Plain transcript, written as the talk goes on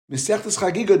Mesechtes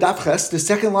Chagiga Daf Ches, the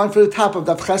second line for the top of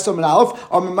Daf Ches Amid Aleph,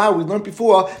 Amar, we learned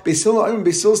before, Beis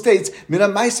Hillel states, Mina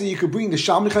Maisa, you could bring the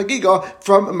Shalmi Chagiga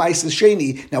from Maisa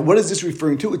Sheni. Now, what is this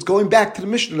referring to? It's going back to the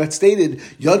Mishnah that stated,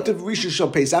 Yontav Rishon Shel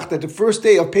Pesach, that the first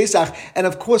day of Pesach, and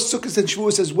of course, Sukkot and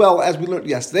Shavuos as well, as we learned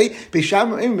yesterday, Beis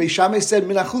Shammai said,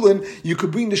 Mina Chulin, you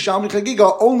could bring the Shalmi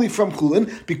Chagiga only from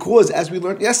Chulin, because, as we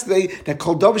learned yesterday, that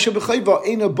Kol Davar Shebechayva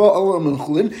Eina Ba'al Min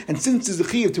Chulin, and since there's a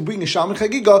Chiyuv to bring a Shalmi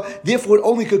Chagiga, therefore it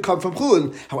only could come from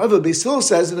Chulin. However, Beis Hillel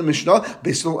says in the Mishnah,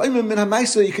 Beis Hillel min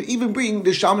ha-Maisa, you could even bring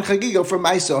the Shalmi Chagiga from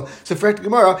Maisa. So for the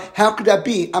Gemara, how could that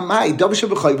be? Amai Davar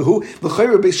Shebechayvahu.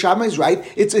 L'chayra Beis Shammai is right.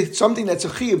 It's something that's a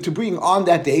chiyuv to bring on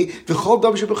that day. V'chol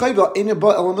Davar Shebechayva eina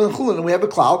ba'al min Chulin, and we have a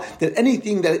klal that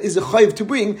anything that is a chiyuv to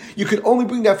bring, you could only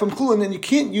bring that from Chulin, and you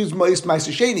can't use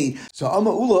Maisa Sheni. So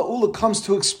Ula comes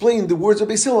to explain the words of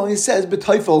Beis Hillel, and he says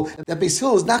B'Teifel that Beis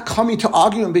Hillel is not coming to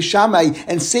argue in Beis Shammai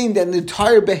and saying that an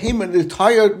entire behemoth, the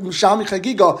entire Shalmi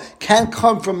Chagiga can't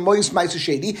come from Mois Maisa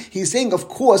Sheni. He's saying, of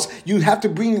course, you have to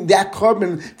bring that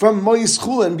carbon from Mois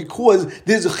Chulin because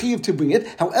there's a chiyuv to bring it.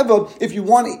 However, if you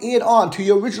want to add on to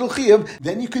your original chiyuv,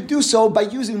 then you could do so by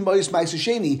using Mois Maisa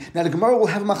Sheni. Now the Gemara will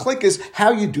have a machlekes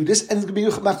how you do this, and it's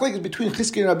going to be machlekes between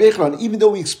Chizkiya and Rabbi Echron. Even though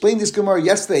we explained this Gemara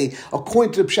yesterday,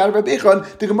 according to the Pshat of Rabbi Echron,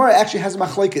 the Gemara actually has a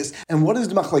machlekes. And what is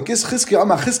the machlekes?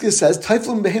 Chizkiya says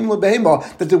Taiflim behema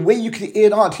behema, that the way you can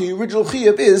add on to your original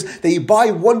chiyuv is that you buy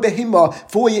one behema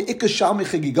for your ikka shalmi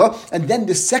chagiga, and then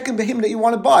the second behema that you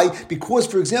want to buy, because,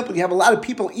 for example, you have a lot of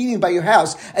people eating by your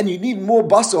house, and you need more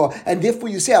basar, and therefore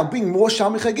you say, I'll bring more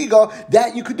shalmi chagiga,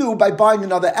 that you could do by buying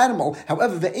another animal.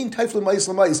 However, the ain't taiflim ma'is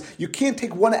l'ma'is. You can't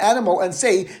take one animal and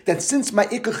say that since my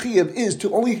ikka chiyuv is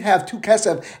to only have 2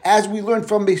 kesef, as we learned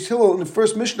from Beis Hillel in the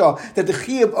first Mishnah, that the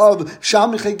chiyuv of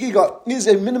shalmi chagiga is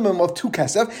a minimum of 2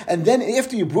 kesef, and then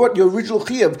after you brought your original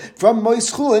chiyuv from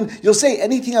Mois Chulin, you'll say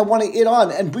anything I want to add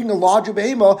on and bring a larger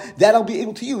behema that I'll be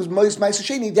able to use Mois Maisa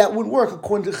Sheni. That wouldn't work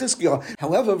according to Chizkiya.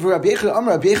 However, for Rabbi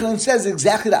Echron says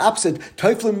exactly the opposite.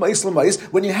 Teiflim Mois l'Mois.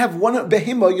 When you have one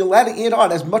behema, you're allowed to add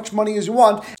on as much money as you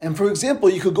want. And for example,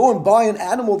 you could go and buy an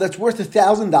animal that's worth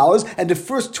 $1,000, and the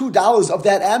first $2 of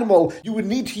that animal you would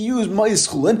need to use Mois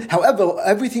Chulin. However,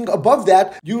 everything above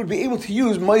that you would be able to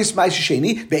use Mois Maisa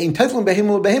Sheni. Be'in Teiflim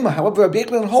behema l'behema. However, Rabbi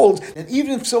Echron holds that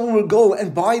even if someone would go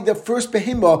and buy the first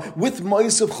behema with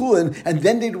Mois of Chulin, and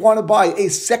then they'd want to buy a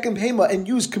second behema and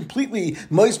use completely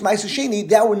Mois Maisa Sheni,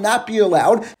 that would not be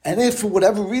allowed. And if for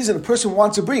whatever reason a person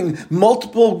wants to bring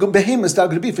multiple behemoths that are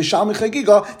going to be for Shalmi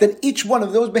Chagiga, then each one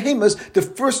of those behemoths, the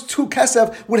first 2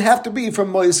 kesef would have to be from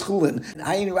Mois Chulin. And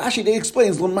Ayin Rashi they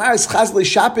explains, L'maris chazle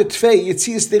shapet tvei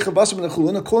yitzias dechabasim in the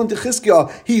Chulin. According to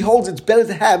Chizkiya, he holds it's better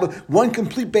to have one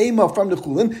complete behema from the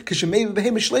Chulin, k'shemei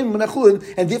behema shleim in the Chulin,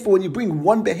 and therefore when you bring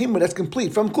one behema that's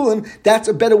complete from Chulin, that's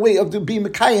a better way of being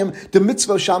mekayim the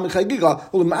mitzvah Shalmi Chagiga.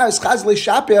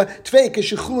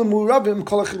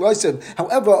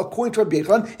 However, according to Rabbi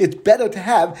Echron, it's better to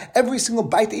have every single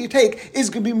bite that you take is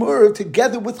going to be murdered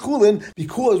together with Chulin,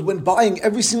 because when buying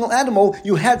every single animal,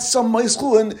 you had some Mois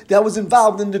Chulin that was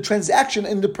involved in the transaction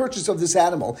and the purchase of this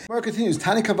animal. Gemara continues,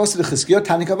 Tani Kavasa de Chizkiya,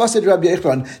 Tani Kavasa de Rabbi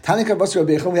Echron, Tani Kavasa de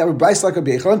Rabbi Echron. We have a brayso like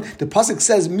Rabbi Echron. The pasuk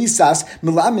says, Misas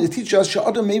Milam, to teach us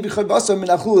Sha'adam Mevi Chavasa Min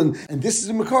Chulin, and this is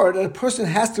a makar that a person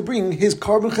has to bring his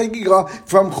carbon chagiga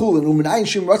from Chulin.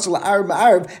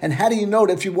 And how do you know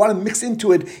that if you want to mix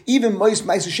into it even Mois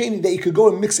Maisa Sheni, that you could go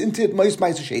and mix into it Mois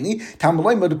Maisa Sheni?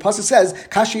 The pasuk says,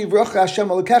 Kashi Yivrocha Hashem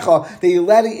Alekecha, that you're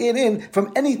letting it in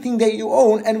from anything that you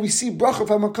own and receive bracha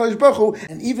from HaKadosh Baruch Hu,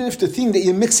 and even if the thing that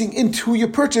you're mixing into your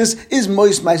purchase is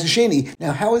Mois Maisa Sheni.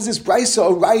 Now, how is this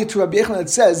brayso a raya to Rabbi Echron that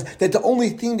says that the only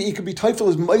thing that you could be teifel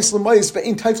is Mois l'Mois, but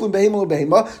ain't teifel behema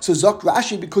l'behema? So Zok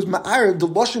Rashi, because ma'ariv, the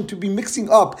lashon to be mixing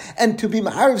up and to be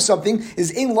ma'ariv something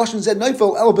is ein lashon zed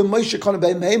neifel el b'moishe kana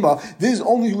behema. This is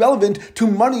only relevant to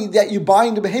money that you're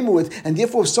buying the behema with, and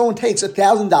therefore if someone takes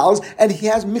 $1,000 and he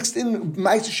has mixed in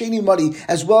Maisa Sheni money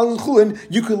as well as Chulin,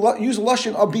 you could use a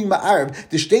lashon of being ma'ariv.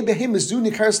 The shtei behema zu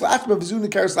nikaris lashma v'zu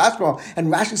nikaris lashma, and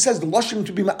Rashi says the lashon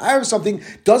to be ma'ariv something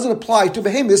doesn't apply to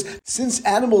behemoths, since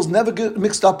animals never get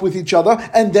mixed up with each other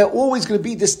and they're always going to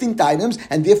be distinct items,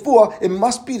 and therefore it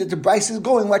must be that the brayso is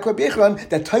going like Rabbi Echron,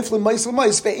 that teiflim mais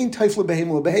l'mais ve'in teiflim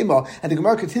behema l'behema. And the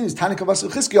Gemara continues, Tani Kavasa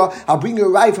Chizkiya. I'll bring you a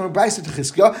ride from a brayso to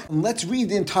Chizkiya, and let's read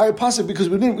the entire pasuk because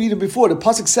we didn't read it before. The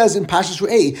pasuk says in Pashas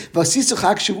Re'eh, Vasisa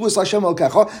Chag Shavuos L'Hashem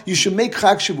Elokecha, you should make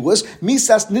Chag Shavuos,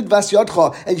 Misas Nidvas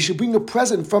Yadcha, and you should bring a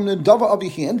present from the davar of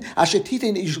your hand, Asher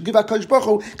Titein, you should give HaKadosh Baruch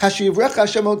Hu, Kashi Yivrecha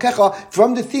Hashem Elokecha,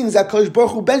 from the things that HaKadosh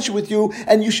Baruch Hu benched with you,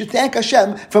 and you should thank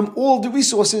Hashem from all the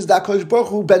resources that HaKadosh Baruch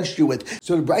Hu benched you with.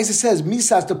 So the brayso says,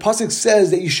 Misas, the pasuk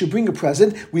says that you should bring a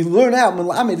present. We learn out,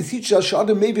 Melame, to teach us,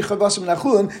 Sha'adam Mevi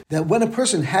that when a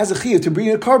person has a chiyuv to bring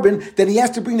a carbon, then he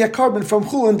has to bring that carbon from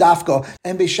chulin dafka.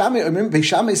 And Beis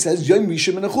Shammai says Yom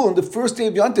Rishon min chulin, the first day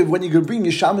of Yontiv, when you're going to bring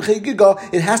your Shamichay Giga,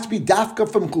 it has to be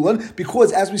dafka from chulin,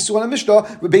 because as we saw in the Mishnah,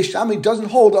 Beis Shammai doesn't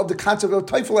hold of the concept of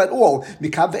teifel at all.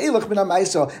 And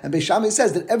Beis Shammai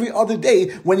says that every other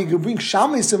day when you can bring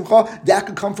Shamei Simcha, that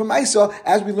could come from Maisa,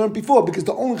 as we learned before, because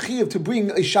the only chiyuv to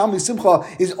bring a Shamei Simcha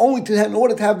is only in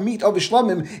order to have meat of a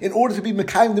shlamim, in order to be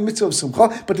mekayim the mitzvah of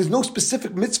Simcha, but there's no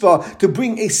specific mitzvah to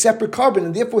bring a separate carbon,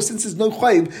 and therefore, since there's no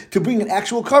chayiv to bring an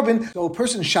actual carbon, so a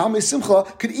person Shamei Simcha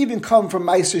could even come from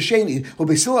Maisa Sheni. Well,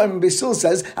 Beis Hillel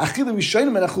says,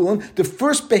 the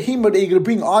first behemoth that you're going to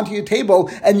bring onto your table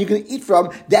and you're going to eat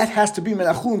from, that has to be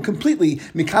menachulin completely.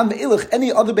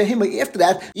 Any other behemoth after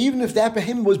that, even if that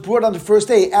behemoth was brought on the first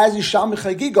day as Yisham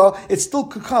Chagiga, it still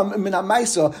could come min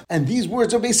ha'maisa. And these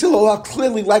words of Beis Hillel are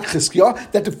clearly like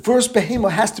Chizkiah, that the first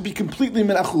behemoth has to be completely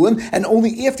menachulin, and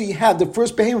only after you have the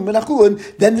first behemoth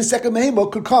menachulin, then the second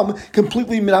behemoth could come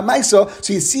completely min ha'maisa.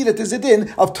 So you see that there's a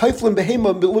din of teiflin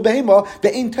behemoth behemoth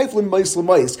be'ein teiflin mois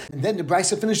l'mois. And then the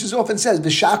Brisa finishes off and says,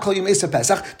 V'shah kol yemei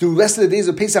Pesach, the rest of the days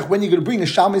of Pesach, when you're going to bring a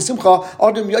Shamei Simcha,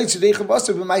 Adam Yaitzu Deichav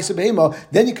Basar b'Maisa Behema,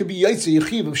 then you could be Yaitzu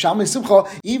Yechiv of Shamei Simcha,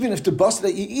 even if the basar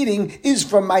that you're eating is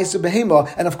from Maisa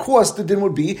Behema. And of course, the din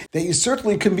would be that you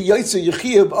certainly can be Yaitzu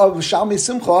Yechiv of Shamei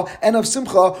Simcha and of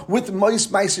Simcha with Mois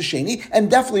Maisa Sheni, and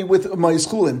definitely with Mois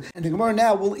Chulin. And the Gemara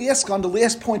now will ask on the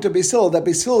last point of Beis Hillel, that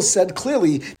Beis Hillel said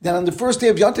clearly that on the first day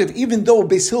of Yontiv, even though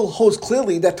Beis Hillel holds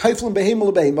clearly that Taiflin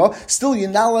Behema LeBehema, still you're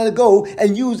not allowed to go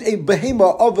and use a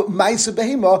Behema of Maisa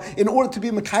Behema in order to be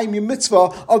Mekayim your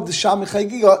mitzvah of the Shamei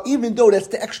Chagiga, even though that's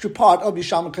the extra part of your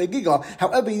Shamei Chagiga.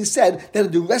 However, he said that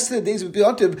in the rest of the days of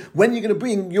Yontiv, when you're going to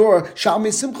bring your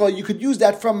Shamei Simcha, you could use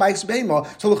that from Maisa Behema.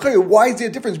 So why is there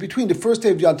a difference between the first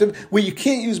day of Yontiv, where you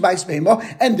can't use Maisa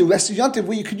Behema, and the rest of Yontiv,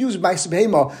 where you could use Maisa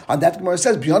Behema? On that, Gemara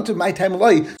says, Yontiv my time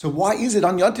alai. So why is it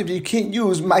on Yontiv you can't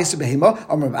use Maisa Behema?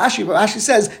 Rav Ashi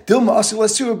says, Dilma Asil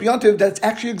Asura B'Yontiv, that's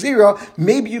actually a Xera.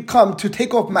 Maybe you come to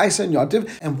take off Maisa and Yontiv,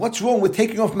 and what's wrong with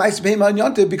taking off Maisa Behema and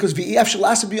Yontiv? Because V'ef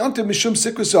Shalasa B'Yontiv Mishum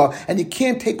Sikrasa, and you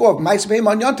can't take off Maisa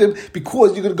Behema and Yontiv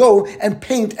because you're going to go and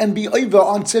paint and be over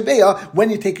on Tzeveya when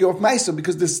you take off Maisa,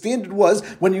 because the standard was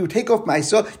when you take off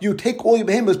Maisa, you take all your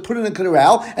behemoths, put it in a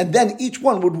corral, and then each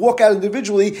one would walk out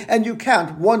individually, and you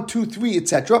count 1, 2, 3,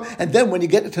 etc. And then when you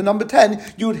get to number 10,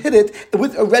 you would hit it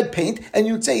with a red paint, and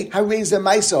you'd say Hareza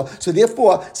Maisa. So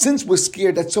therefore, since we're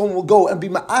scared that someone will go and be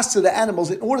ma'asa the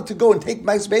animals in order to go and take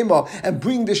Maisa Behema and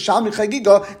bring the Shamei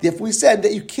Chagiga, therefore we said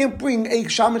that you can't bring a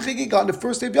Shamei Chagiga on the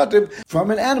first day of Yontiv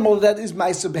from an animal that is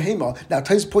Maisa Behema. Now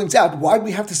Tais points out, why do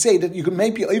we have to say that you can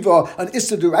maybe over an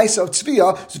Issa Deraisa of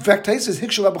Tzviya? So in fact, Tais says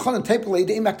Hikshel Abachanan Teipele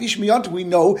Dei Makdish Miyontiv. We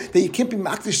know that you can't be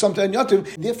Makdish something on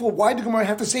Yontiv. Therefore, why do Gemara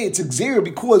have to say it's a Xer?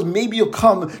 Because maybe you'll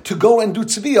come to go and do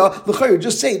Tzviya. L'chayr,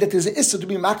 just say that there's an Issa to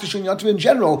be Makdish on Yontiv in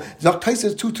general. Tais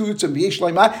says two roots of V'yesh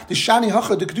Laima the Shani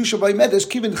Hacha the Kedusha Vaymedes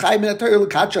Kivin Chai Min HaTorah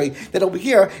L'Kachay, that over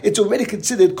here it's already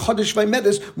considered Kaddish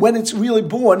Vaymedes when it's really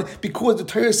born, because the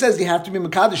Torah says you have to be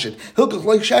Mekadosh it. Hilchach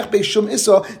Lo Yishach Beishum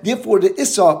Issa, therefore the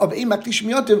Issa of a Makdish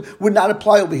Miyontiv would not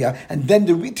apply over here. And then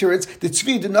the reiterates the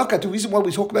Tzvi the Nakat, the reason why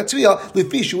we talk about Tzviya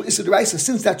Lefishu Issa Deraisa,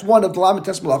 since that's one of the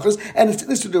Lamites Malachas and it's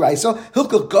Issa Deraisa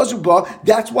Hilchach Gazuba,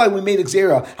 that's why we made a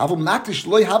Xera. Havu Makdish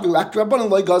Lo Yahavi Rak Rabbanan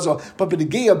Lo Gaza, but the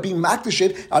Geya being Makdish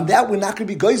it, on that we're not going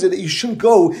to be Geyser that you shouldn't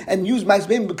go and use Maisa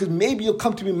Behema, because maybe you'll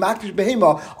come to be Makdish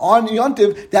Behema on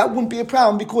Yontiv. That wouldn't be a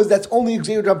problem, because that's only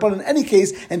Xera Rabbanan in any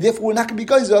case, and therefore we're not going to be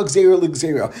Geyser Xera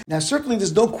L'Xera. Now certainly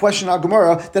there's no question on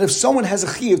Gemara that if someone has a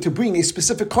chiyuv to bring a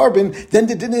specific carbon, then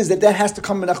the din is that has to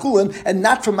come in Achulin and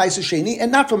not from Maisa Sheni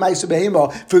and not from Maisa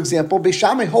Behema. For example, Beis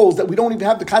Shammai holds that we don't even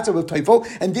have the concept of Teifel,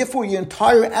 and therefore your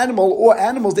entire animal or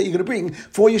animals that you're going to bring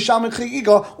for your Shamei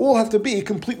Chagiga all have to be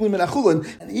completely min Achulin.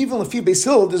 And even if you Beis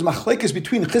Hillel, there's machlekes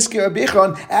between Chizkiah and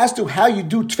Bechon as to how you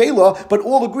do Tefillah, but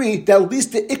all agree that at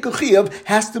least the Ikar Chiyuv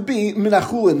has to be min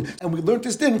Achulin. And we learned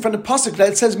this din from the pasuk that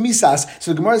it says Misas.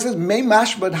 So the Gemara says Mei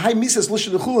Mash, but Hai Misas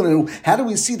Lashon of Chulin. How do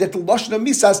we see that the Lashon of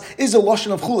Misas is a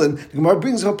Lashon of Chulin? The Gemara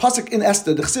brings a pasuk in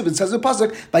Esther. The Chsivit says a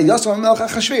pasuk by Yasam Melech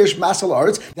Achashverosh Masal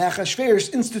Arts that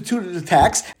Achashverosh instituted a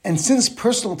tax, and since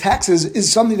personal taxes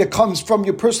is something that comes from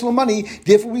your personal money,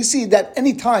 therefore we see that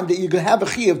any time that you're going to have a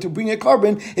chiyuv to bring a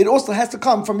carbon, it also has to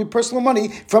come from your personal money,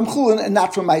 from Chulin and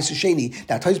not from Maisa Sheni.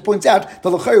 Now Tais points out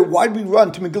that why did we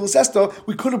run to Megillas Esther?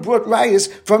 We could have brought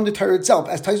rayas from the Torah itself,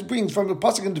 as Tais brings from the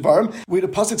pasuk in Devarim, where the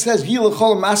pasuk says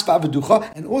Yilachol Mas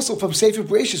Ba'avaducha, and also from Sefer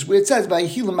Bereshis, where it says by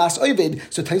Hilam Mas Oived.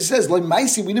 So Tais says like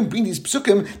Maisi, we didn't bring these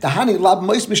psukim the Hani Lab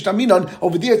Mois Mishtaminon.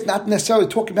 Over there, it's not necessarily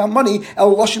talking about money.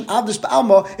 El Lashon Avdus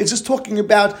Ba'alma, it's just talking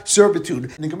about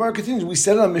servitude. And the Gemara continues. We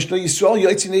said in our Mishnah, Yisrael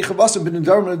Yaitzi Nechavasim bin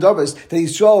Nedarim and Nedavis, that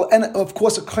Yisrael, and of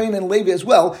course a Kohen and Levi as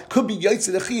well, could be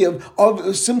Yaitzi the Chiyuv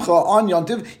of Simcha on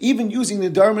Yontiv, even using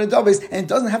Nedarim and Nedavis, and it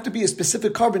doesn't have to be a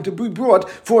specific carbon to be brought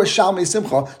for a Shalmei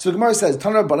Simcha. So the Gemara says,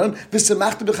 Tanar Banan,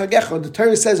 V'Samachta B'Chagecha, the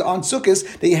Torah says on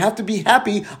Sukkot that you have to be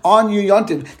happy on your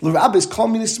Yontiv. L'Rabbis Kol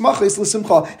Min Smachos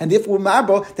L'Simcha, and therefore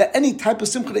Marbo that any type of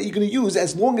Simcha that you're going to use,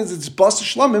 as long as it's Bas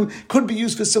Shlamim, could be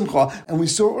used for Simcha. And we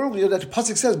saw earlier that the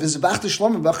pasuk says V'Zevachta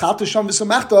Shlamim V'Chalta Sham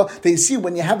V'Samachta. That you see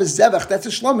when you have a zevach that's a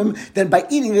shlamim, then by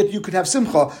eating it you could have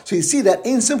simcha. So you see that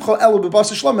in simcha elu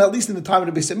b'bas shlamim, at least in the time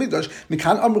of the Beis Hamikdash.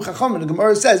 Mikan amru chacham, and the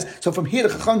Gemara says. So from here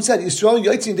the chacham said Yisrael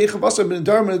yotzin dechavasa ben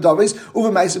darim and davis uva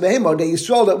ma'aser behemo. That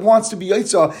Yisrael that wants to be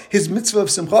yotza his mitzvah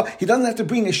of simcha, he doesn't have to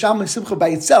bring a sham simcha by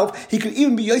itself. He could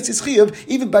even be yotzis chiyav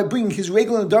even by bringing his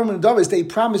regular darim and davis that he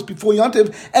promised before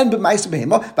yontiv and b'ma'aser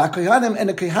behemo. V'akohanim and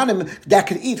the kohanim that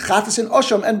could eat chatas and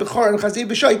osham and bechor and chazei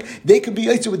b'shoik, they could be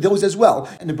yotza with those as well.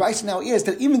 And the Bryce now is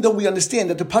that even though we understand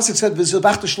that the pasuk said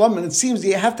v'zevachta shlamim, it seems that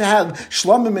you have to have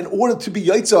shlamim in order to be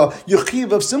yotza your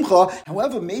chiyuv of simcha.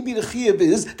 However, maybe the chiyuv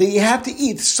is that you have to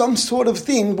eat some sort of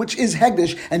thing which is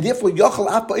hegdish, and therefore yochel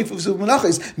af ba'if of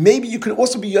menachos. Maybe you can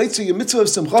also be yotza your mitzvah of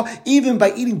simcha even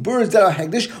by eating birds that are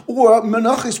hegdish or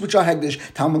menachos which are hegdish.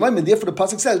 And therefore the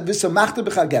pasuk says v'samachta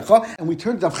b'chagecha, and we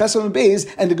turn to Daf Ches and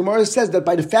Beis, and the Gemara says that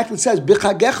by the fact that it says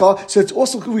b'chagecha, so it's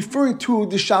also referring to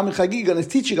the Sham and Chagiga, and it's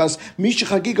teaching us Misha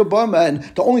Chagiga Barma, and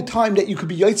the only time that you could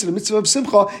be yotza the mitzvah of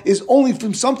simcha is only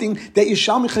from something that your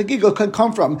Sham and Chagiga can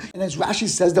come from. And as Rashi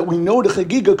says that we know the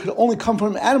Chagiga could only come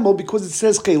from an animal because it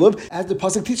says chaylev, as the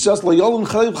pasuk teaches us Lo yolun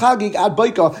chaylev chagig ad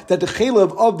baika, that the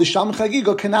chaylev of the Sham and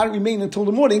Chagiga cannot remain until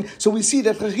the morning. So we see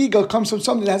that Chagiga comes from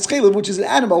something that has chaylev, which is an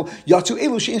animal, Yatzu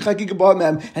elu she'in Chagiga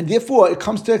Barmem, and therefore it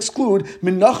comes to exclude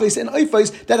menachos and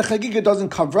oifos that a Chagiga doesn't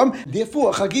come from.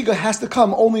 Therefore a Chagiga has to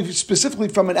come only specifically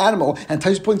from an animal. And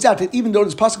Tais points out that even though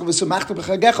this pasuk of V'Samachta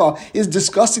B'Chagecha is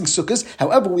discussing Sukkos,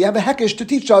 however, we have a hekesh to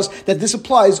teach us that this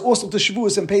applies also to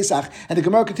Shavuos and Pesach. And the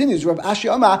Gemara continues, Rav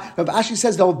Ashi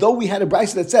says that although we had a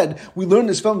brayso that said we learned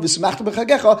this from V'Samachta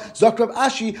B'Chagecha, Zok Rav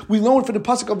Ashi, we learned from the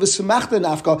pasuk of V'Samachta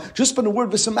Nafka, just from the word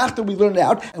V'Samachta we learn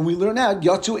out, and we learn out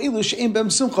Yatzu Elu She'ein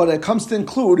B'em Simcha, that comes to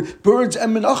include birds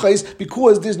and menachos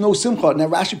because there's no simcha. Now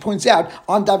Rashi points out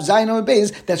on Daf Zayin and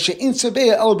Beis that She'ein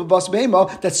Sebeya El B'Bas Behema,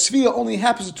 that Svia only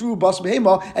happens through Bas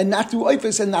Behema and not through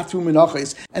Oifis and not through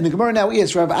Menachos. And the Gemara now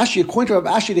is Rav Ashi, according to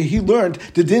Rav Ashi, that he learned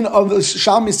the din of the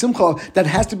Shalmei Simcha that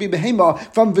has to be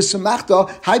Behema from V'Samachta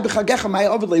Hai B'Chagecha Mai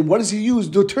Avidle. What does he use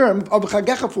the term of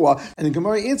B'Chagecha for? And the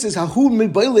Gemara answers Hahu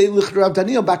Midbaile Lich Rav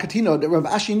Daniel Bakatino, that Rav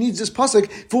Ashi needs this pasuk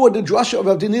for the drasha of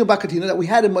Rav Daniel Bakatino that we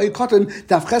had in Ma'ik Cotton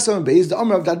Daf Chesam and Beis, the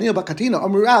Amr of Daniel Bakatino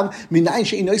Amr Rav Minayin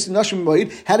She'in Nois Nashim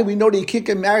Moed. How do we know that you can't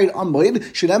get married on Moed?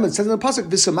 Shadam, it says in the pasuk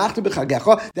V'Samachta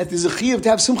B'Chagecha that there's a chiyuv to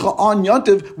have simcha on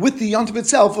Yontiv with the Yontiv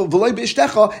itself, v'loy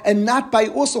b'ishtecha, and not by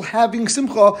also having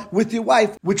simcha with your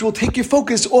wife, which will take your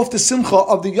focus off the simcha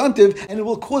of the Yontiv, and it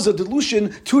will cause a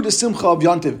dilution to the simcha of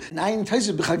Yontiv. Nayin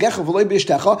Taisus B'Chagecha v'loy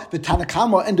b'ishtecha, the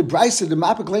Tanakama and the Brisa, the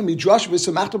Mapakle Midrash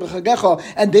V'Samachta B'Chagecha,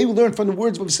 and they learned from the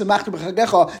words of V'Samachta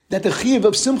B'Chagecha that the chiyuv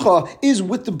of simcha is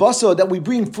with the basa that we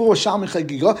bring for Shalmei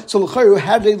Chagiga. So l'chayru,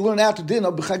 how did they learn out the din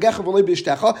of B'Chagecha v'loy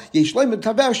b'ishtecha? Yesh loim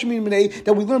taver shemin minei,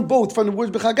 that we learn both from the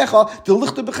words B'Chagecha, the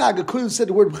lichta b'chag, it could have said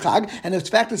the word b'chag, and in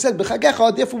fact it said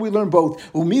b'chagecha, therefore we learn both.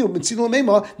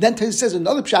 Then Taisus says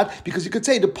another pshat, because you could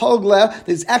say the palgla that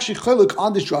is actually choluk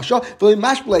on this drasha,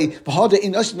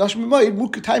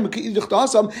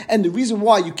 and the reason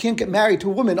why you can't get married to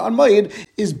a woman on Moed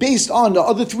is based on the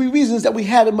other three reasons that we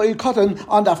had in Ma'ik Cotton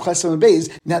on Daf Chesam and Beis.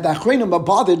 Now the Achreinim are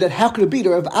bothered that how could it be that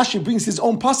Rav Ashi brings his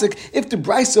own pasuk if the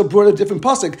Brisa brought a different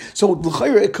pasuk? So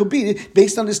l'chayra it could be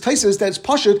based on this Taisus that it's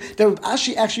pashut that Rav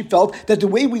Ashi actually felt that the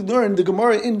way we learn the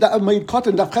Gemara in the Ma'ik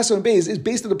Cotton Daf Chesam and Beis is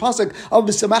based on the pasuk of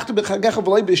V'Samachta B'Chagecha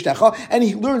v'loy b'ishtecha, and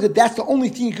he learned that that's the only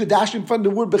thing you could dash in front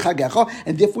of the word B'Chagecha,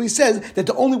 and therefore he says that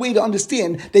the only way to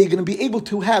understand that you're going to be able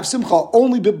to have simcha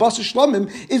only b'bas shlamim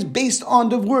is based on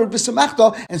the word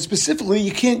V'Samachta, and specifically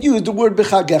you can't use the word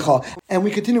B'Chagecha. And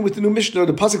we continue with the new Mishnah.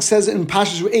 The pasuk says in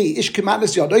Pashas Re'ei Ish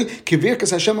Kemanas Yadai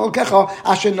Kivirkas Hashem Elkecha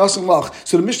Asher Nasan Lach.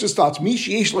 So the Mishnah starts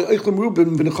Mishi Yesh Le'Oichlem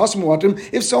Rubin V'Nechasim Watim.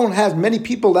 If someone has many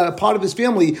people that are part of his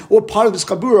family or part of his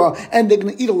chabura and they're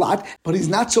going to eat a lot, but he's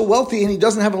not so wealthy and he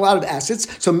doesn't have a lot of assets,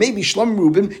 so maybe Shlom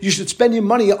Rubin, you should spend your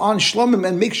money on Shlomim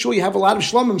and make sure you have a lot of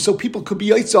Shlomim so people could be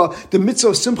Yitzah, the mitzvah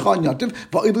of Simcha and Yantiv,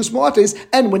 Va'ilus Moates,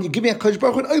 and when you give me a Kodesh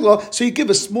Baruch Hu Oila, so you give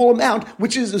a small amount,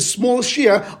 which is a small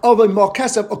share of a Mar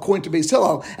Kesef according to Beis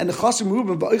Hillel. And the Chasim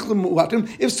Rubin, Va'ilus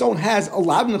Moatim, if someone has a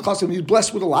lot of the Chasim, he's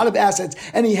blessed with a lot of assets,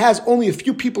 and he has only a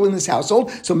few people in his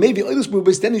household, so maybe Oilus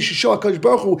Mubis, then he should show HaKadosh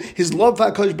Baruch Hu his love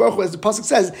for HaKadosh Baruch Hu, as the pasuk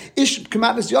says, Ish K'mat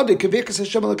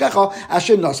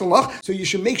So you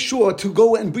should make sure to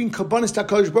go and bring kabbanis to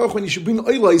HaKadosh Baruch Hu, and you should bring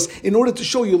oilos in order to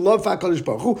show your love for HaKadosh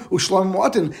Baruch Hu, u'shlamim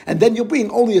mu'atin, and then you'll bring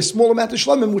only a small amount of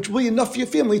shlamim, which will be enough for your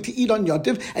family to eat on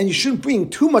Yontiv, and you shouldn't bring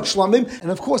too much shlamim,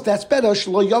 and of course that's better,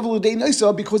 shlo yavlu dei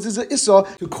noisa, because there's an issa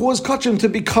to cause kachim to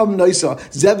become noisa.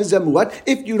 Zev zemuat.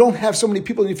 If you don't have so many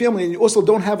people in your family, and you also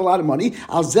don't have a lot of money,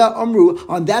 al zeh amru,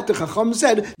 on that the Chacham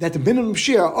said that the minimum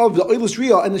share of the oilus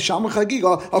riyah and the Shalom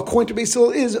Chagiga, according to Beis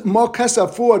Hillel, is ma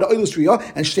kesef for the oilus riyah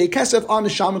and shtei kesef on the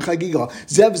Shalom Chagiga.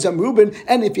 Zev zemruben,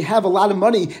 and if you have a lot of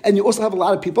money and you also have a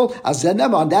lot of people, al zeh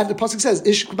nema, on that the pasuk says,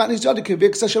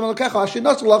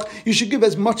 you should give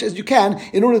as much as you can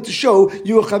in order to show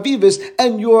your chavivis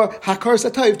and your hakar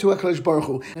satayv to HaKadosh Baruch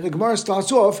Hu. And the Gemara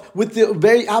starts off with the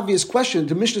very obvious question.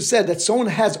 The Mishnah said that someone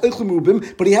has oichlim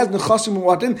rubim, but he has nechasim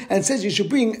mu'atin, and it says you should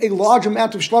bring a large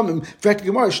amount of shlamim. For the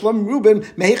Gemara, shlamim rubim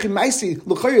mehechim maisi.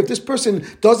 If this person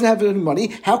doesn't have any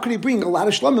money, how could he bring a lot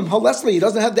of shlamim? Halesli, he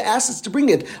doesn't have the assets to bring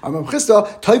it. Over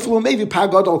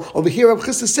here, Rav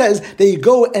Chisda says that you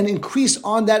go and increase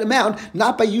on that amount,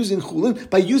 not by using chulin,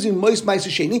 by using mois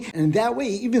ma'aseh, and in that way,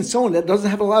 even someone that doesn't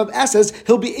have a lot of assets,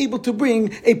 he'll be able to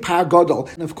bring a par gadol.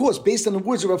 And of course, based on the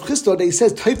words of Rav Chisda, that he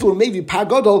says teifel maybe par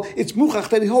gadol, it's muchach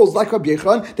that he holds like Rabbi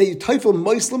Yechon that you teifel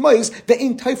mois lemois, they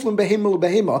ain't teifel behema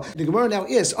lebehema. The Gemara now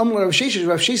is Amar Rav Sheshes.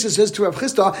 Rav Sheshes says to Rav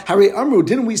Chisda, Hare Amru,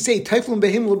 didn't we say teifel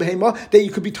behema lebehema, that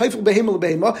you could be teifel behema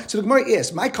lebehema? So the Gemara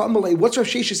asks, my kamalei, what's Rav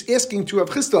Sheshes asking to Rav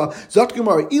Chisda? Zot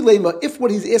Gemara ilema, if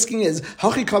what he's asking is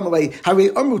hachi kamalei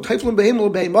Hare Amru teifel behema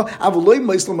lebehema avoloi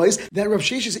mois lemois, that Rav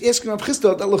Sheshes is asking Rav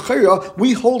Chisda that lechayra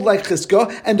we hold like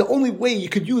Chizka, and the only way you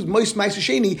could use mois ma'aseh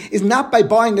sheni is not by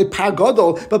buying a par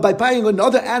gadol, but by buying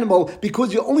another animal,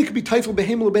 because you only could be teifel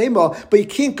behema lebehema, but you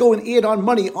can't go and add on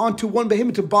money onto one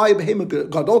behema to buy a behema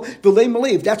gadol. V'lei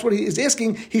malei, if that's what he is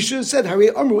asking, he should have said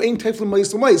Hare Amru ain't teifel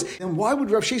mois lemois. And why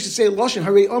would Rav Sheshes say lashon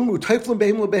Hare Amru teifel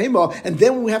behema lebehema, and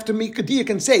then we have to make a diak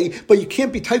and say, but you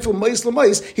can't be teifel mois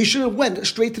lemois? He should have went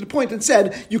straight to the point and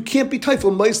said, you can't be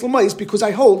teifel mois lemois because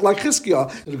I hold like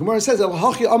Chizkiah. The Gemara says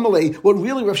what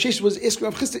really Rav Sheshes was asking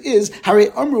Rav Chisda is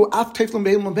Hare Amru af teifel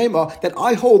behema lebehema, that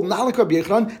I hold not like Rabbi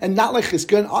Yechon and not like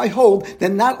Chizkiah, and I hold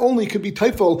that not only could be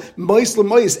teifel mois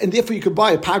lemois, and therefore you could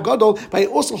buy a par gadol, but I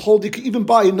also hold you could even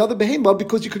buy another behema,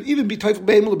 because you could even be teifel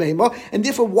behema lebehema, and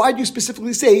therefore why do you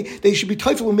specifically say that you should be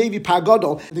teifel maybe par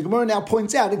gadol? And the Gemara now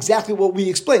points out exactly what we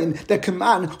explained, that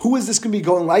Kaman, who is this going to be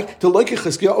going like? To like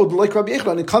Chizkiah or to like Rabbi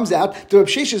Yechon? It comes out that Rav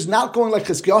Sheshes is not going like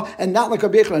Chizkiah and not like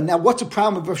Rabbi Yechon. Now what's the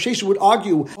problem if Rav Sheshes would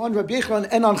argue on Rabbi Yechon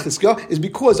and on Chizkiah? Is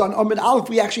because on Amid Aleph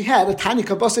we actually had a Tani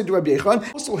Kabaseh to Rabbi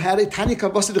Yechon, also had a Tani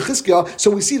Kabaseh to Chizkiah,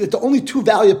 so we see that the only two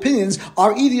valid opinions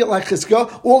are either like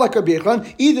Chizkiah or like Rabbi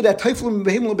Yechon, either that teifel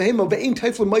behema lebehema ve'ein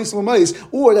teifel mois lemois,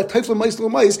 or that teifel mois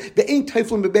lemois ve'ein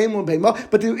teifel behema lebehema,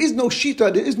 but there is no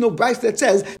shita, there is no brayse that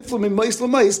says teifel mois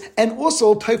lemois and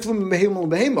also teifel behema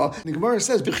lebehema. The Gemara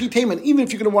says b'chitayman, even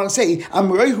if you're going to want to say I'm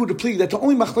reihu to pligi, that the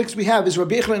only machlekes we have is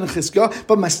Rabbi Yechon and Chizkiah,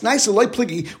 but masnaisa like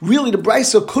pligi, really the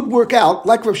brayse could work out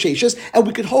like Rav Sheshes, and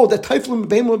we could hold that teifel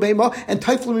behema lebehema and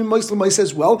teifel mois lemois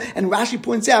as well. And Rashi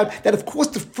points out that of course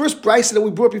the first brayse that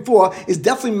we brought before is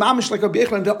definitely mamish like Rabbi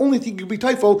Yechon. The only thing you could be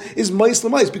teifel is mois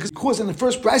lemois, because in the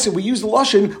first brayse we use the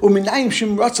lashon u'minayim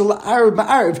shim ratza la'arav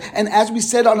ma'arav, and as we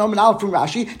said on Amid Aleph from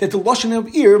Rashi, that the lashon of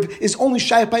irv is only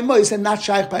shaykh by mois and not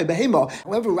shaykh by behema.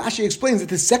 However, Rashi explains that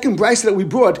the second brayse that we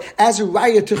brought as a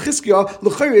raya to Chizkiah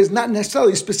l'chayr is not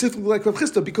necessarily specifically like Rav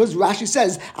Chisda, because Rashi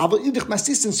says aval idich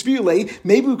masis and svirlei.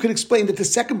 Maybe we could explain that the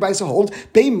second brayse holds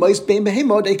bein mois bein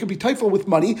behema, they could be teifel with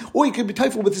money, or you could be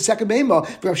teifel with the second behema.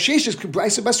 Rav Sheshes could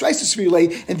brayse basraisa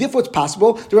svirlei, and therefore it's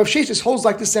possible the Rav Sheshes holds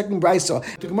like the second brayse.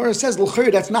 The Gemara says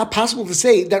l'chayr that's not possible to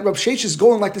say that Rav Sheshes is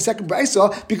going like the second brayse,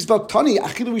 because v'ktani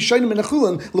achilu rishonim and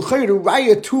achulin l'chayr the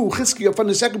raya to Chizkiah from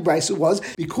the second brayse was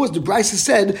because the brayse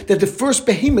said that the first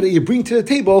behema that you bring to the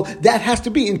table that has to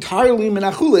be entirely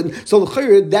menachulin. So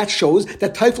l'chayr that shows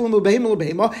that teifel behema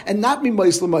lebehema and not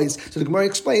mimois lemois. So the Gemara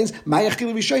explains my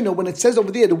achilu rishonim, when it says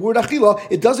over there the word achila,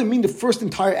 it doesn't mean the first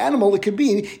entire animal. It could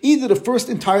be either the first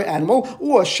entire animal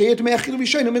or sheyet me'achilu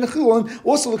rishonim menachulin.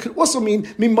 Also, it could also mean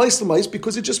mimois lemois,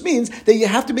 because it just means that you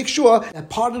have to make sure that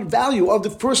part of the value of the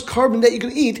first carbon that you're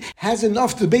going to eat has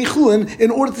enough to be chulin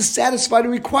in order to satisfy the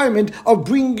requirement of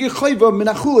bringing your chayva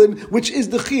menachulin, which is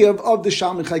the chiyuv of the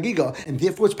Shalom Chagiga. And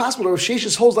therefore it's possible that Rav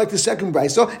Sheshes holds like the second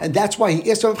brayse, and that's why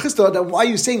he asked Rav Chisda that why are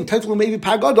you saying teifel maybe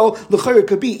par gadol? L'chayr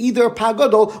could be either a par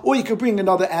gadol or you could bring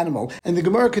another animal. And the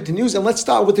Gemara continues, and let's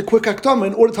start with the quick hakdama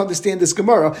in order to understand this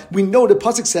Gemara. We know the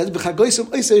pasuk says that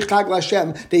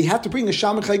you have to bring a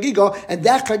Shalom Chagiga, and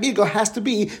that Chagiga has to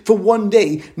be for one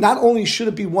day. Not only should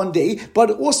it be one day,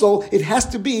 but also it has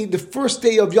to be the first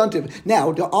first day of Yontiv.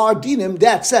 Now, there are dinim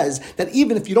that says that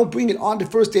even if you don't bring it on the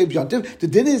first day of Yontiv, the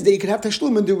din is that you can have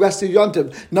Tashlumin the rest of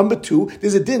Yontiv. Number two,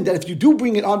 there's a din that if you do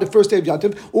bring it on the first day of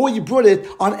Yontiv, or you brought it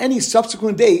on any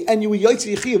subsequent day, and you were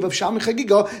Yaitzi Chiv of Shami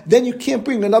Chagiga, then you can't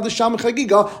bring another Shami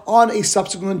Chagiga on a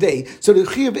subsequent day. So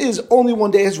the Chiv is only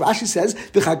one day, as Rashi says,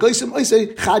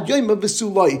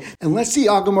 and let's see,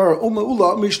 Agamar,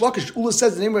 Ula, Mishlakish. Ula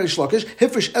says the name of Mishlakish,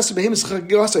 Hifrish Es Behemis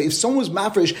Chagigasa. If someone was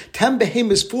mafresh 10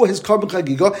 behemis for his carbon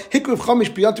chagiga, Hikriv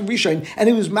Chamish B'yantiv Rishon, and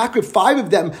he was makriv 5 of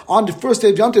them on the first day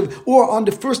of Yantiv, or on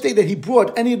the first day that he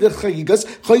brought any of the chagigas,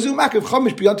 Chayzu makriv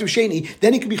Chamish B'yantiv Sheni,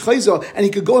 then he could be Chayza, and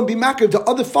he could go and be makriv the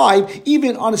other 5,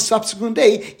 even on a subsequent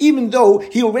day, even though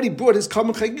he already brought his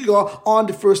carbon chagiga on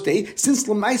the first day. Since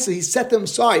Lamaisa, he set them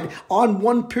aside on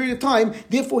one period of time,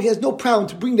 therefore he has no problem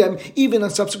to bring them even on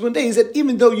subsequent days, that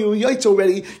even though you yaitz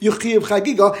already, you chiyav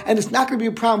chagiga, and it's not going to be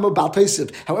a problem about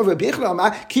Taisif. However, Rabbi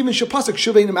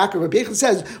Yechon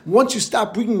says, once you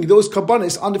stop bringing those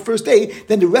karbanis on the first day,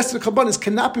 then the rest of the karbanis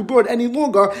cannot be brought any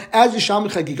longer as Yisham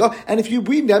Chagiga, and if you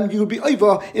bring them, you will be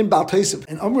over in Baal Taisif.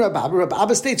 And Amr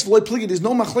Rabbi states, there's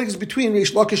no machlekes between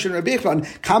Reish Lakish and Rabbi Yechon.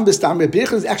 Kambistam, Rabbi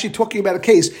Yechon is actually talking about a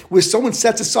case where someone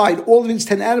sets aside all of these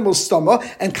 10 animals' stomach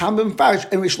and Kambim Farish,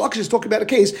 and Reish Lakish is talking about a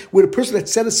case where the person that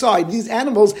set aside these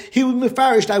animals, he would be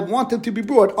farished, I want them to be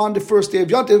brought on the first day of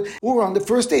Yantiv, or on the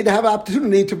first day to have an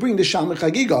opportunity to bring the Sham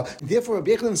Chagiga. Therefore,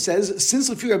 Rabbi Yechon says, since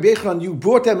if you're Rabbi Yechon, you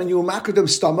brought them and you makar them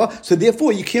stomach, so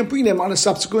therefore you can't bring them on a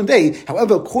subsequent day.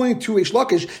 However, according to Reish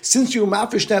Lakish, since you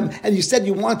mafresh them and you said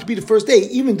you want it to be the first day,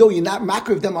 even though you're not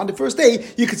makar them on the first day,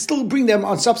 you could still bring them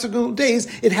on subsequent days.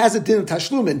 It has a din of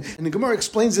Tashlumin. And the Gemara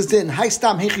explains this din, Hai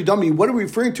Stam Hechidami. What are we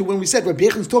referring to when we said Rabbi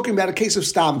Yechon is talking about a case of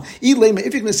Stam? If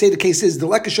you're going to say the case is the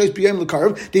Lekashais B'yom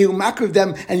L'Karv, that you makar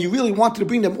them and you really wanted to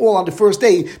bring them all on the first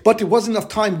day, but there wasn't enough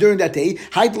time during that day.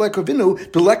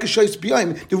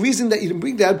 The reason that you didn't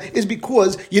bring them is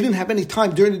because you didn't have any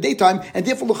time during the daytime, and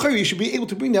therefore you should be able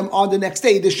to bring them on the next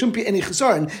day. There shouldn't be any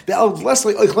chesaron.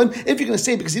 If you're going to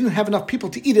say because you didn't have enough people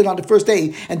to eat it on the first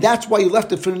day, and that's why you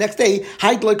left it for the next day,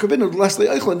 then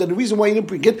the reason why you didn't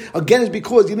bring it again is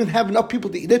because you didn't have enough people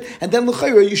to eat it, and then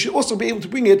you should also be able to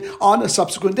bring it on a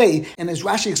subsequent day. And as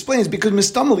Rashi explains, because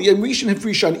mistamali and rishon and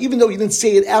frishon, even though you didn't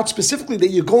say it out specifically that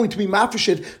you're going to be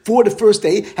mafresh for the first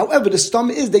day, however, the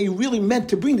stum is that you really meant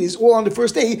to bring these all on the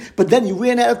first day, but then you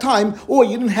ran out of time, or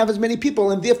you didn't have as many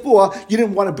people, and therefore you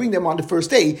didn't want to bring them on the first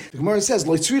day. The Gemara says,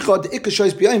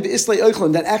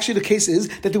 that actually the case is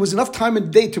that there was enough time in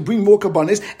the day to bring more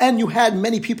karbanis, and you had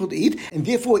many people to eat, and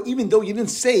therefore, even though you didn't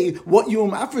say what you were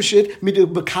mafresh it,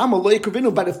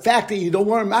 by the fact that you don't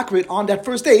want to makar it on that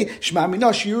first day,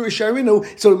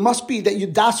 so it must be that your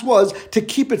das was to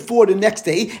keep it for the next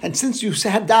day, and since you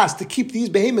had das to keep these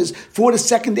behemoths for the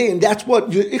second day, and that's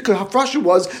what your ikar hafrasha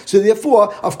was, so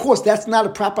therefore, of course, that's not a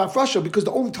proper hafrasha, because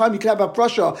the only time you can have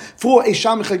hafrasha for a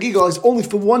sham chagiga is only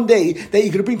for one day that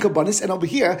you're going to bring karbanis, and over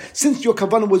here, since your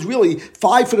karbanis was really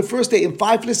 5 for the first day and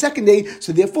 5 for the second day,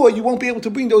 so therefore you won't be able to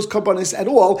bring those karbanis at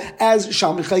all as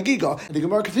sham chagiga. And the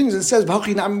Gemara continues and says,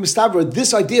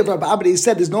 this idea of Rabbi Abba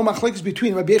said there's no machlekes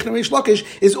between Rabbi Yechon and Reish Lakish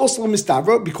is also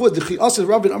mistavra, because the chiyas of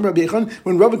Rabbi and Rabbi Yechon,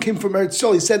 when Rabbi came from Eretz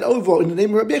Yisrael, he said over in the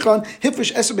name of Rabbi Yechon,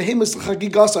 Hifresh Eser Behemis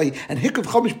Chagigasai, and Hikav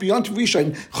Chamish B'yantiv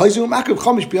Rishon, Chayzu Makav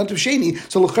Chamish B'yantiv Sheni.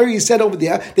 So L'chari said over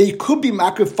there that you could be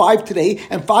Makav 5 today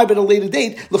and 5 at a later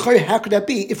date. L'chari, how could that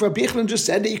be? If Rabbi Yechon just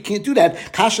said that you can't do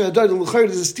that, Kasha Adar, L'chari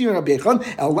is a steer in Rabbi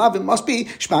Yechon, El Lav, it must be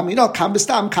Shmamina, Kam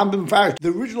B'stam, Kam B'mfarish. The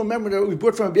original memory that we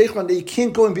brought from Rabbi Yechon that you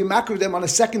can't go and be Makav them on a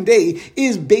second day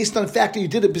is based on the fact that you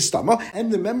did it B'stama,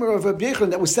 and the memory of Rabbi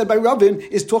Yechon that was said by Ravin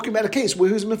is talking about a case where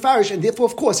he was Mefarish, and therefore,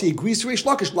 of course, he agrees to Reish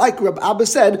Lakish, like Rabbi Abba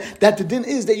said, that the din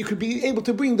is that you could be able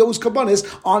to bring those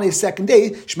karbanis on a second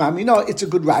day. Shema Mina, it's a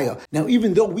good raya. Now,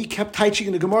 even though we kept teaching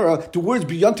in the Gemara, the words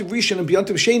B'yantiv Rishon and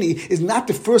B'yantiv Sheni is not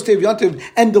the first day of Yantiv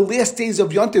and the last days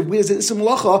of Yantiv, whereas in Isam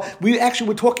Lacha, we actually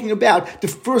were talking about the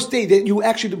first day that you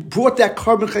actually brought that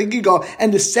carbon chagiga,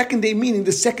 and the second day, meaning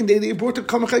the second day that you brought the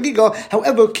carbon chagiga.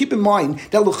 However, keep in mind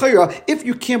that l'chayra, if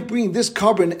you can't bring this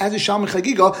carbon as a shaman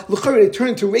chagiga, l'chayra, they turn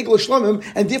into regular shlamim,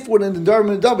 and therefore in the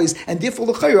darim and davis, and therefore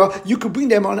l'chayra, you could bring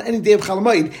them on any day of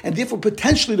Chalamayid, and therefore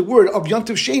potentially the word of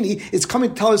Yantiv Sheni is coming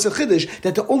to tell us a chiddush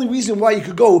that the only reason why you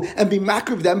could go and be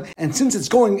makar of them, and since it's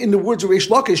going in the words of Reish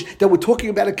Lakish that we're talking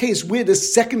about a case where the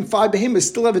second 5 behemoths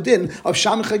still have a din of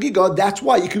shaman chagiga, that's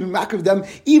why you can be makar of them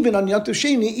even on Yantiv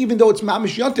Sheni, even though it's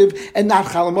mamish Yantiv and not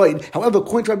Chalamayid. However,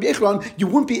 according to Rabbi Yechon, you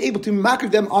wouldn't be able to makar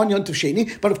them on Yantiv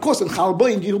Sheni, but of course in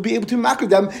Chalamayid you'll be able to makar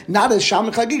them not as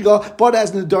shaman chagiga, but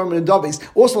as Nedarim and Davis.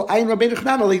 Also, Ayin Rabbeinu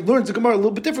Chananel, he learns the Gemara a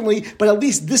little bit differently, but at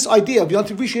least this idea of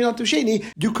Yantiv Rishon and Yantiv Sheni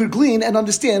you could glean and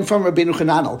understand from Rabbeinu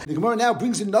Chananel. The Gemara now now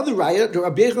brings another raya. The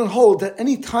Rabbi Yechon holds that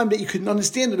any time that you can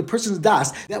understand that a person's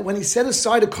das, that when he set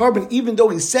aside a carbon, even though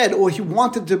he said or he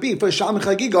wanted to be for a Shalom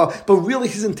Chagiga, but really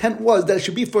his intent was that it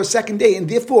should be for a second day, and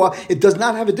therefore it does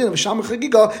not have a din of Shalom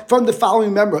Chagiga from the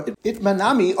following member. It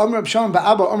manami Amr Rab Shimon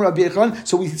Ba'Abba Amr Rabbi Yechon.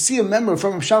 So we see a member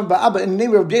from Rab Shimon Ba'Abba in the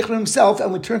name of Rabbi Yechon himself,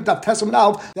 and we turn to Tesam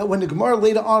Alv, that when the Gemara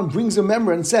later on brings a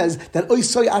member and says that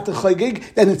Oisoi at the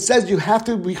Chagig, then it says you have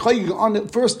to be Chagig on the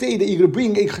first day that you're going to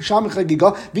bring a Shalom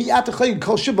Chagiga, be at the Chagig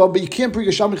Kol Shiva, but you can't bring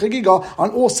a Shalom Chagiga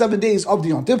on all 7 days of the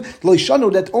Yontiv.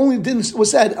 Loishanu, that only didn't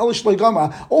was said Elish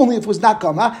Gama, only if it was not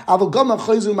Gama, Aval Gama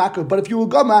Chayzu Makar. But if you were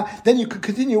Gama, then you could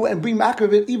continue and bring Makar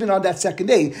of it even on that second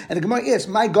day. And the Gemara asks,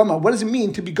 my Gama, what does it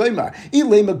mean to be Gomer?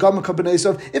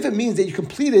 If it means that you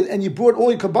completed and you brought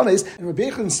all your kabbanis, and Rabbi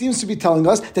Yechon seems to be telling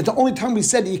us that the only time we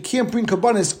said that you can't bring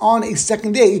kabbanis on a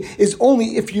second day is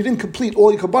only if you didn't complete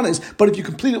all your kabbanis. But if you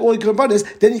completed all your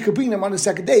kabbanis, then you could bring them on the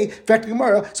second day. In fact,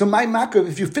 Gemara, so my makar,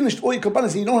 if you finished all your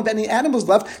kabbanis and you don't have any animals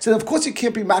left, so then of course you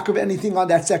can't bring makar of anything on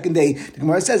that second day. The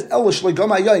Gemara says, what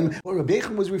Rabbi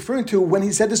Yechon was referring to when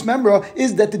he said this member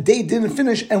is that the day didn't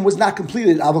finish and was not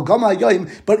completed.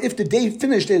 But if the day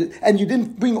finished it and you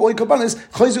didn't bring all your kabbanis,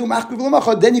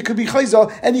 then you could be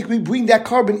chayza and you could be bring that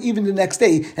carbon even the next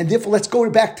day. And therefore, let's go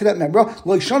back to that member.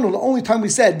 The only time we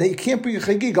said that you can't bring a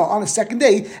chagiga on a second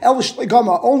day,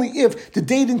 only if the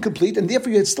day didn't complete, and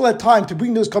therefore you still had time to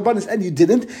bring those karbanis and you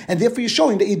didn't, and therefore you're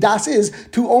showing that your das is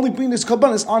to only bring those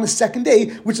karbanis on a second day,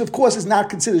 which of course is not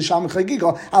considered shalom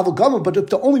chagiga avogama. But if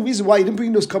the only reason why you didn't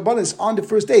bring those karbanis on the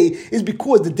first day is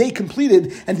because the day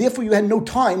completed, and therefore you had no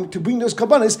time to bring those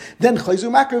karbanis, then chayzu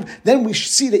makriv, then we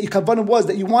see that your karbanim was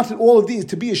that you wanted all of these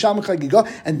to be a shalom chagiga,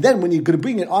 and then when you're going to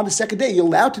bring it on the second day, you're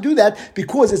allowed to do that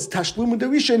because it's tashlum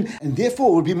darishin, and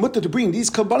therefore it would be mutter to bring these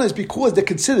karbanis because they're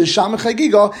considered shalom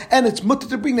chagiga, and it's mutter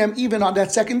to bring them even on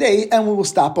that second day. And we will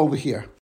stop over here.